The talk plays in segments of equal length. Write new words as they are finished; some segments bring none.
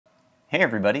Hey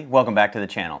everybody, welcome back to the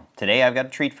channel. Today I've got a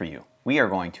treat for you. We are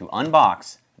going to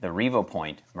unbox the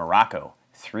Revopoint Miraco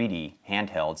 3D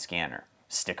handheld scanner.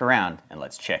 Stick around and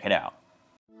let's check it out.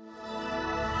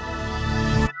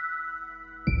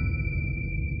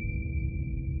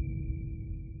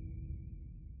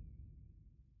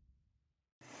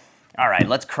 Alright,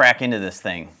 let's crack into this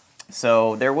thing.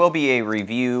 So there will be a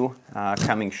review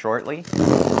coming shortly,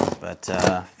 but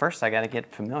first I got to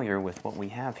get familiar with what we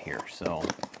have here. So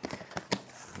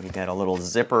we got a little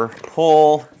zipper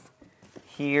pull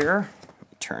here.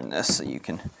 Turn this so you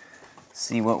can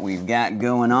see what we've got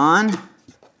going on.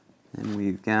 And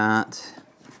we've got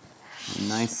a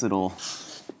nice little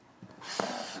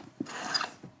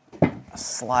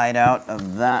slide out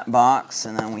of that box,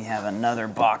 and then we have another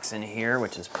box in here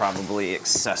which is probably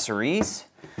accessories.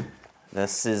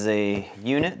 This is a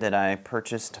unit that I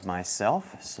purchased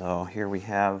myself. So here we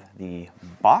have the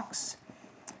box,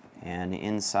 and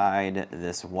inside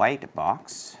this white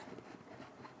box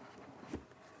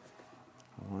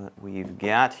what we've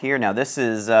got here. Now this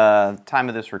is time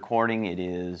of this recording, it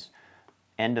is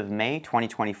end of May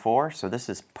 2024, so this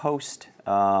is post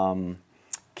Kickstarter.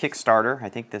 I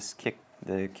think the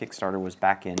Kickstarter was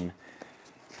back in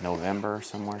November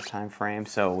somewhere time frame.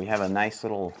 So we have a nice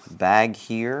little bag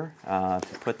here to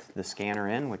put the scanner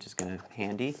in, which is going to be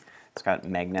handy. It's got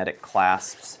magnetic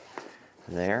clasps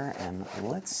there, and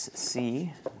let's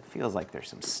see. It feels like there's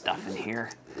some stuff in here.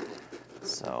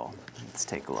 So let's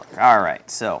take a look. All right,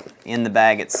 so in the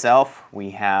bag itself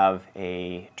we have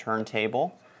a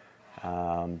turntable,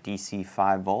 DC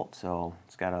 5 volt. So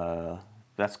it's got a,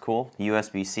 that's cool,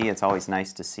 USB-C. It's always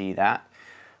nice to see that.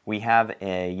 We have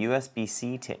a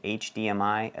USB-C to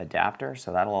HDMI adapter,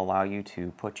 so that'll allow you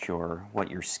to put what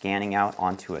you're scanning out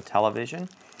onto a television.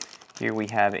 Here we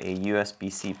have a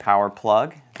USB-C power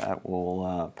plug that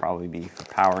will probably be for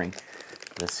powering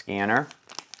the scanner.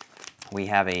 We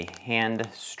have a hand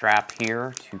strap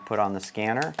here to put on the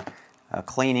scanner, a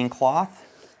cleaning cloth,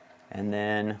 and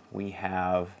then we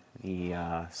have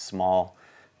the small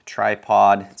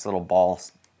tripod. It's a little ball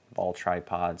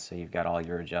tripod, so you've got all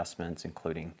your adjustments,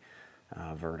 including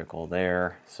vertical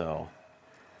there. So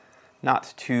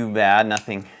not too bad,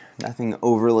 nothing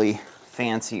overly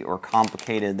fancy or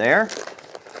complicated there.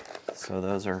 So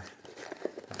those are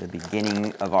the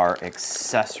beginning of our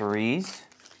accessories.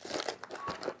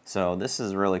 So this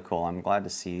is really cool. I'm glad to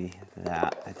see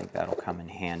that. I think that'll come in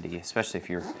handy, especially if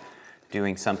you're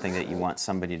doing something that you want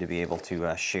somebody to be able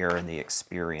to share in the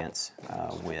experience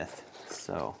with.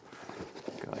 So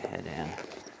go ahead and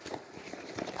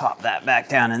pop that back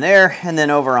down in there. And then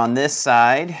over on this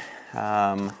side,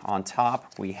 on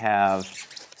top, we have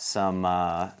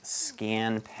some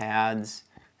scan pads.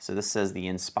 So this says the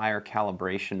Inspire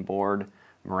Calibration Board,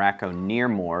 Miraco Near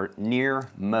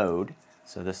Mode.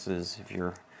 So this is, if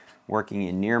you're working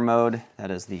in near mode, that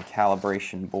is the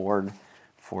calibration board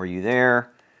for you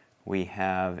there. We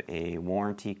have a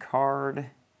warranty card.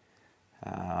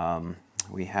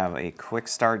 We have a quick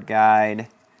start guide.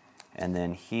 And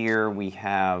then here we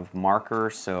have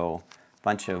markers, so a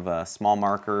bunch of small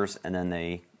markers, and then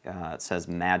it says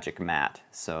Magic Mat.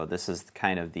 So this is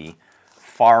kind of the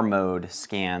far mode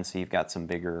scan, so you've got some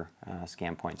bigger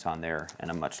scan points on there and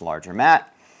a much larger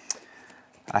mat.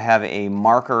 I have a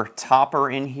marker topper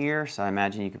in here, so I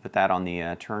imagine you could put that on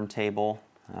the turntable.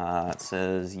 It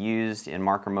says used in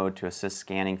marker mode to assist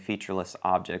scanning featureless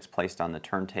objects placed on the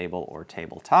turntable or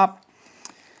tabletop.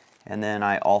 And then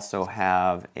I also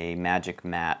have a Magic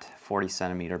Mat, 40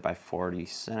 centimeter by 40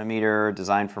 centimeter,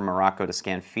 designed for Miraco to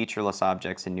scan featureless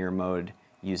objects in near mode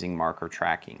using marker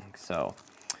tracking. So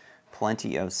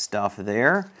plenty of stuff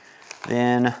there.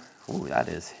 Then, ooh, that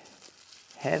is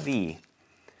heavy.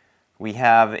 We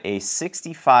have a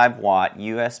 65 watt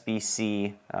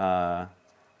USB-C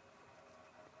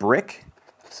brick,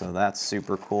 so that's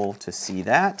super cool to see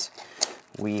that.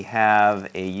 We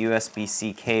have a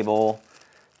USB-C cable,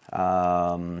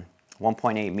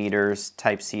 1.8 meters,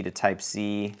 Type-C to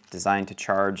Type-C, designed to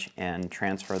charge and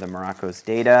transfer the Miraco's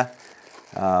data.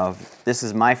 This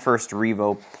is my first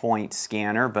Revopoint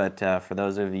scanner, but for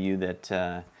those of you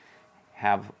that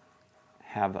have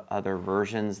other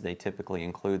versions, they typically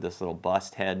include this little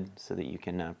bust head so that you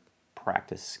can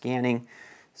practice scanning.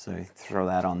 So you throw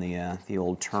that on the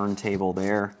old turntable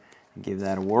there and give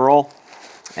that a whirl.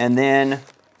 And then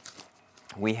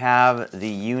we have the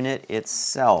unit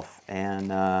itself,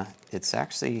 and it's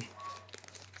actually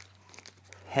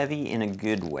heavy in a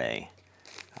good way.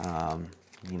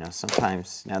 You know,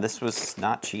 sometimes, now this was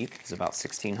not cheap, it's about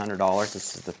 $1,600.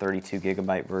 This is the 32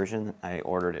 gigabyte version. I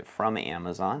ordered it from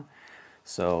Amazon.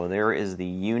 So there is the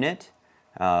unit.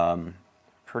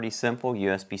 pretty simple.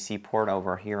 USB-C port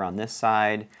over here on this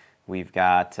side. We've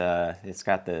got, it's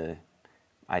got the,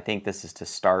 I think this is to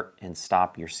start and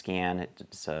stop your scan.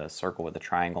 It's a circle with a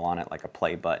triangle on it, like a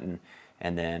play button.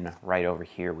 And then right over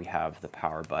here we have the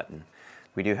power button.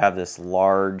 We do have this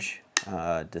large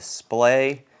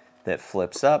display that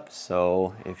flips up,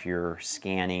 so if you're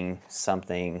scanning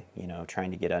something, you know, trying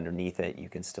to get underneath it, you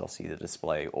can still see the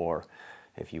display, or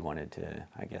if you wanted to,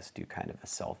 I guess, do kind of a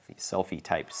selfie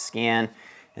type scan.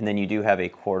 And then you do have a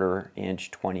 1/4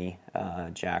 inch 20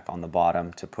 jack on the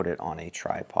bottom to put it on a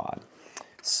tripod.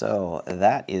 So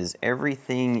that is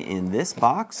everything in this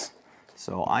box.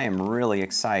 So I am really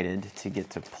excited to get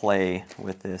to play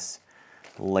with this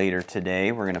later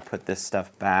today. We're going to put this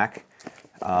stuff back.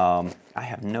 I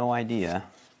have no idea.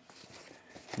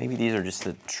 Maybe these are just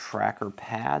the tracker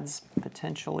pads,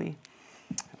 potentially.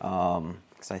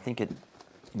 Because I think it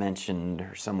mentioned,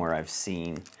 or somewhere I've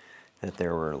seen, that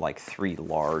there were like 3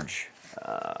 large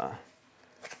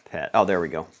pads. Oh, there we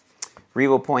go.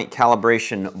 Revopoint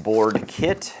calibration board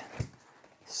kit.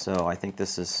 So I think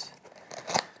this is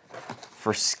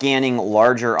for scanning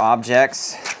larger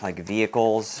objects, like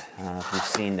vehicles. If you've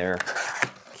seen their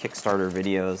Kickstarter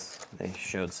videos, they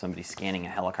showed somebody scanning a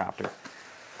helicopter.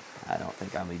 I don't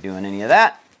think I'll be doing any of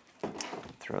that.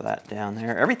 Throw that down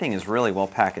there. Everything is really well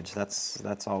packaged.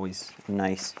 That's always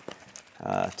nice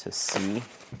to see.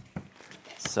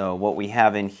 So what we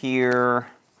have in here,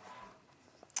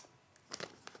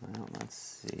 well, let's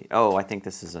see. Oh, I think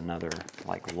this is another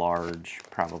like large,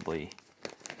 probably.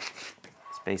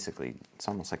 It's basically, it's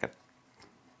almost like a,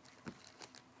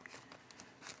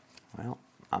 well,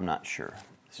 I'm not sure.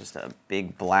 It's just a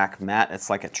big black mat. It's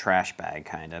like a trash bag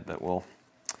kind of, but we'll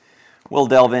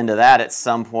delve into that at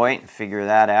some point, figure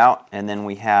that out. And then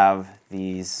we have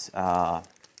these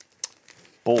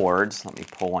boards. Let me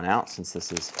pull one out since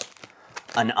this is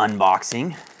an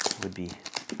unboxing.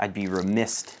 I'd be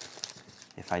remiss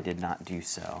if I did not do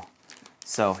so.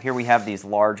 So here we have these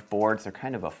large boards. They're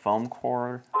kind of a foam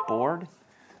core board.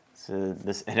 So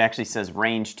it actually says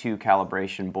Range 2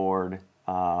 calibration board,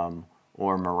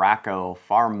 or Miraco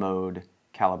farm mode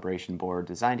calibration board,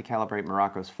 designed to calibrate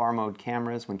Miraco's farm mode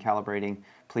cameras. When calibrating,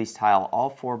 please tile all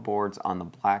 4 boards on the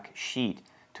black sheet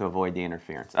to avoid the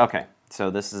interference. Okay,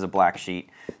 so this is a black sheet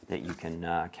that you can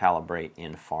calibrate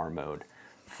in farm mode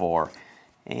for.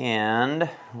 And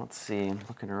let's see, I'm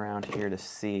looking around here to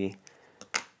see.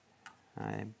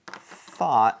 I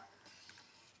thought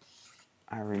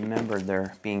I remembered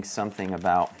there being something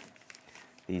about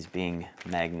these being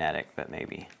magnetic, but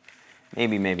maybe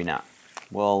not.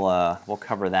 We'll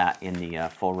cover that in the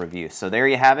full review. So there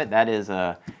you have it. That is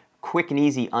a quick and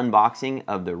easy unboxing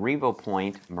of the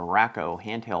Revopoint Miraco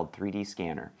handheld 3D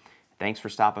scanner. Thanks for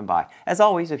stopping by. As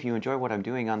always, if you enjoy what I'm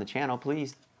doing on the channel,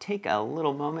 please take a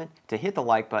little moment to hit the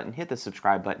like button, hit the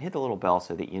subscribe button, hit the little bell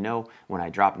so that you know when I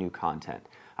drop new content.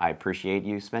 I appreciate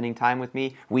you spending time with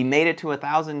me. We made it to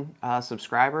 1,000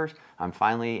 subscribers. I'm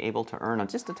finally able to earn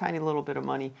just a tiny little bit of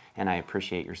money, and I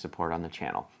appreciate your support on the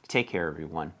channel. Take care,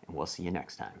 everyone, and we'll see you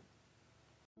next time.